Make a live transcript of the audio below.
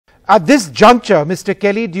At this juncture, Mr.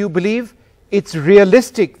 Kelly, do you believe it's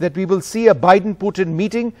realistic that we will see a Biden-Putin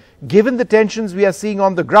meeting, given the tensions we are seeing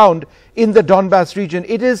on the ground in the Donbass region?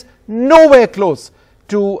 It is nowhere close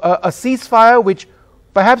to a ceasefire, which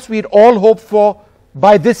perhaps we'd all hoped for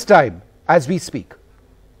by this time as we speak.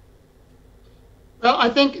 Well, I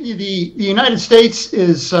think the United States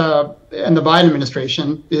is, and the Biden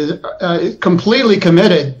administration is completely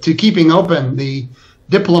committed to keeping open the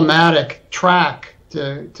diplomatic track,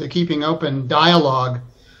 to keeping open dialogue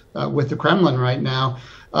with the Kremlin right now.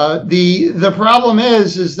 The problem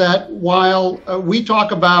is that while we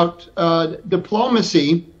talk about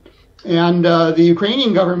diplomacy, and the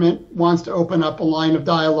Ukrainian government wants to open up a line of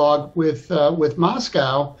dialogue with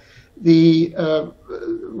Moscow, the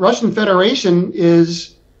Russian Federation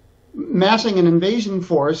is massing an invasion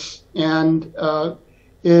force and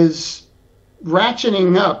is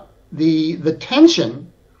ratcheting up the tension.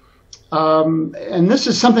 And this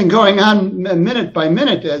is something going on minute by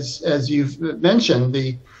minute, as you've mentioned.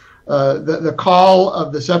 The call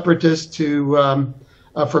of the separatists to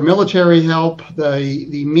for military help,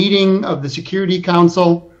 the meeting of the Security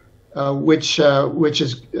Council, which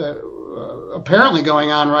is apparently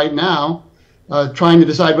going on right now, trying to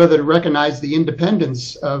decide whether to recognize the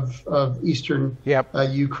independence of eastern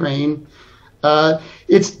Ukraine.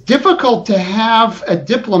 It's difficult to have a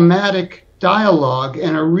diplomatic dialogue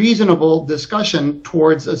and a reasonable discussion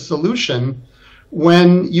towards a solution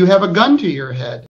when you have a gun to your head.